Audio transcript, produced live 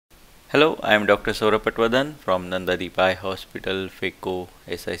Hello, I am Dr. Sourabh Patwardhan from Nandadi Pai Hospital, FECO,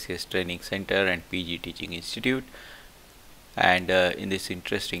 SICS Training Center and PG Teaching Institute. And in this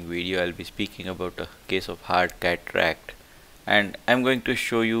interesting video, I'll be speaking about a case of hard cataract. And I'm going to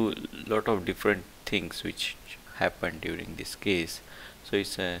show you a lot of different things which happened during this case. So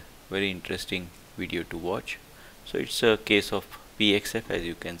it's a very interesting video to watch. So it's a case of PXF, as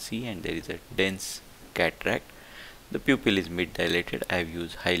you can see, and there is a dense cataract. The pupil is mid dilated. I have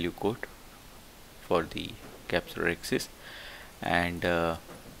used Hylucoat for the capsular axis, and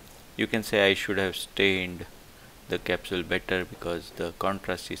you can say I should have stained the capsule better because the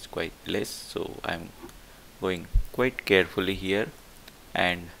contrast is quite less. So I'm going quite carefully here,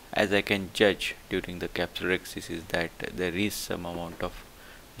 and as I can judge during the capsular axis is that there is some amount of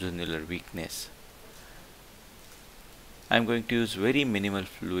zonular weakness. I'm going to use very minimal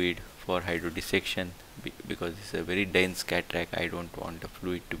fluid for hydrodissection because it's a very dense cataract. I don't want the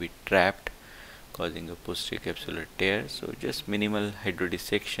fluid to be trapped, causing a posterior capsular tear. So just minimal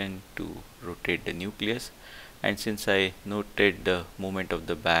hydrodissection to rotate the nucleus. And since I noted the movement of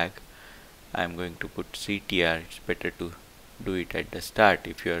the bag, I'm going to put CTR. It's better to do it at the start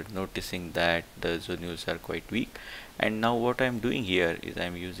if you are noticing that the zonules are quite weak. And now what I'm doing here is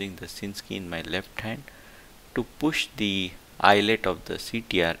I'm using the Sinskey in my left hand to push the eyelet of the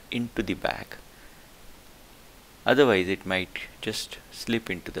CTR into the bag. Otherwise it might just slip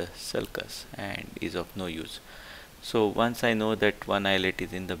into the sulcus and is of no use. So once I know that one eyelet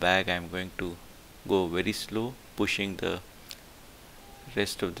is in the bag, I'm going to go very slow, pushing the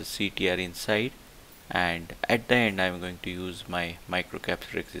rest of the CTR inside, and at the end I'm going to use my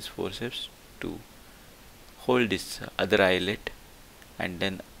microcapsular axis forceps to hold this other eyelet, and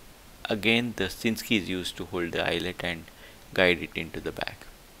then again the Sinskey is used to hold the eyelet and guide it into the bag.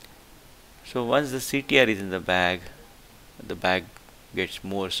 So once the CTR is in the bag gets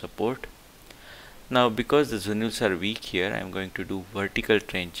more support. Now because the zonules are weak here, I am going to do vertical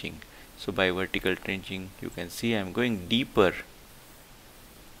trenching. So by vertical trenching, you can see I am going deeper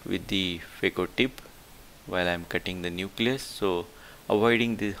with the phaco tip while I am cutting the nucleus, so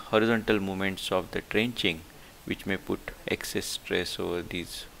avoiding the horizontal movements of the trenching which may put excess stress over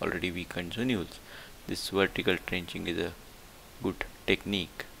these already weakened zonules. This vertical trenching is a good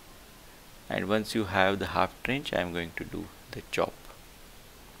technique. And once you have the half trench, I am going to do the chop.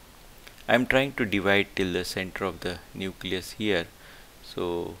 I am trying to divide till the center of the nucleus here,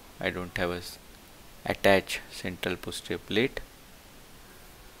 so I don't have a attached central posterior plate.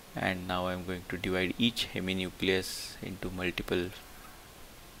 And now I am going to divide each heminucleus into multiple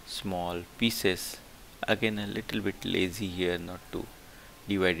small pieces. Again, a little bit lazy here not to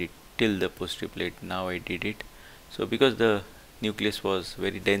divide it till the posterior plate. Now I did it. So because the nucleus was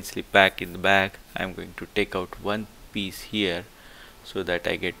very densely packed in the bag, I am going to take out one piece here so that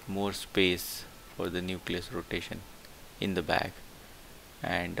I get more space for the nucleus rotation in the bag.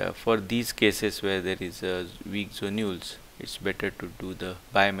 And for these cases where there is weak zonules, it's better to do the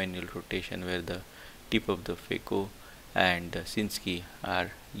bimanual rotation where the tip of the phaco and Sinskey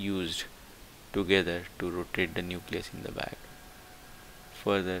are used together to rotate the nucleus in the bag.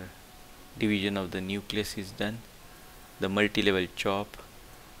 Further division of the nucleus is done. The multi-level chop,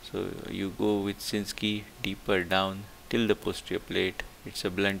 so you go with Sinskey deeper down till the posterior plate. It's a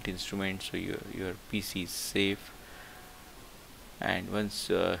blunt instrument, so your PC is safe. And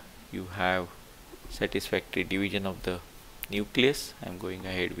once you have satisfactory division of the nucleus, I'm going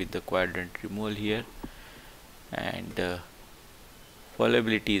ahead with the quadrant removal here, and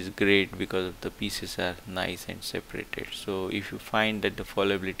followability is great because the pieces are nice and separated. So if you find that the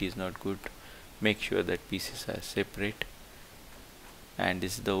followability is not good, make sure that pieces are separate. And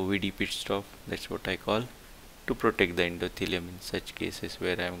this is the OVD pit stop, that's what I call, to protect the endothelium in such cases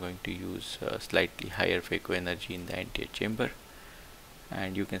where I am going to use slightly higher phaco energy in the anterior chamber.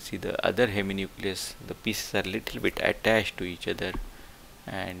 And you can see the other heminucleus, the pieces are little bit attached to each other,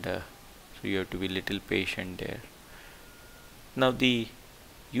 and so you have to be little patient there. Now the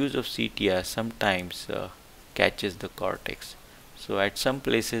use of CTR sometimes catches the cortex. So at some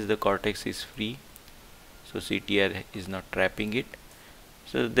places the cortex is free, so CTR is not trapping it.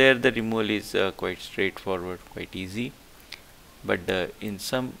 So there the removal is quite straightforward, quite easy. But in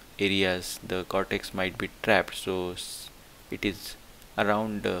some areas the cortex might be trapped, so it is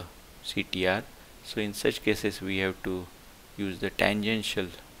around CTR. So in such cases we have to use the tangential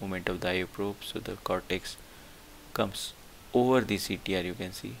movement of the ioprobe, so the cortex comes over the CTR. You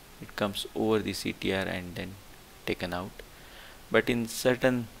can see it comes over the CTR and then taken out. But in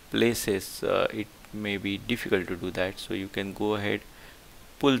certain places it may be difficult to do that, so you can go ahead,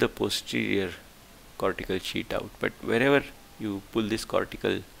 pull the posterior cortical sheet out. But wherever you pull this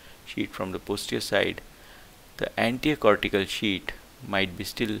cortical sheet from the posterior side, the anterior cortical sheet might be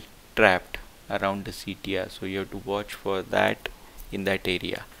still trapped around the CTR, so you have to watch for that in that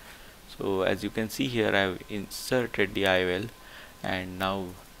area. So as you can see here, I have inserted the IOL, and now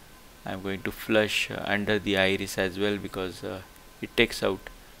I'm going to flush under the iris as well, because it takes out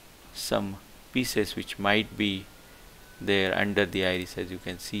some pieces which might be there under the iris. As you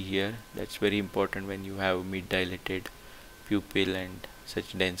can see here, that's very important when you have mid dilated pupil and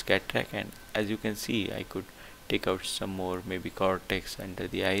such dense cataract. And as you can see, I could take out some more, maybe cortex under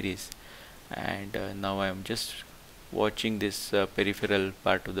the iris. And now I am just watching this peripheral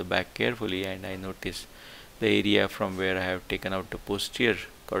part of the back carefully, and I notice the area from where I have taken out the posterior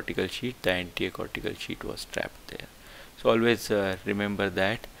cortical sheet, the anterior cortical sheet was trapped there. So always remember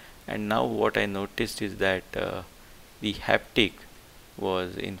that. And now what I noticed is that the haptic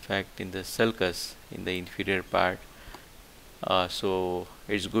was in fact in the sulcus, in the inferior part. So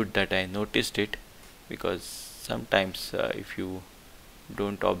it's good that I noticed it, because sometimes if you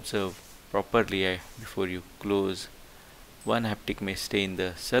don't observe properly before you close, one haptic may stay in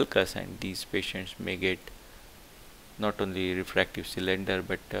the sulcus, and these patients may get not only refractive cylinder,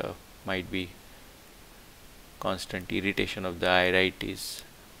 but might be constant irritation of the iritis,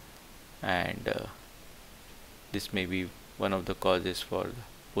 and this may be one of the causes for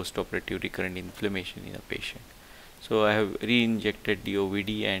the postoperative recurrent inflammation in a patient. So I have re-injected the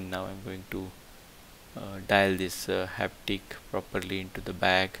OVD, and now I'm going to dial this haptic properly into the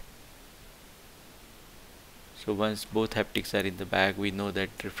bag. So once both haptics are in the bag, we know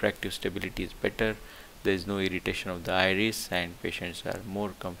that refractive stability is better, there is no irritation of the iris, and patients are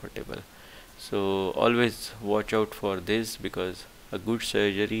more comfortable. So always watch out for this, because a good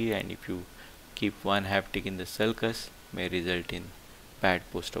surgery, and if you keep one haptic in the sulcus, may result in bad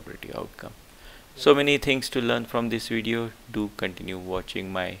postoperative outcome. So many things to learn from this video. Do continue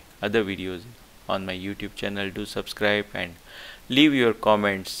watching my other videos on my YouTube channel. Do subscribe and leave your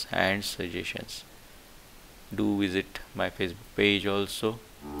comments and suggestions. Do visit my Facebook page also,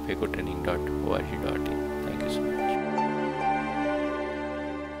 phacotraining.org.in. Thank you so much.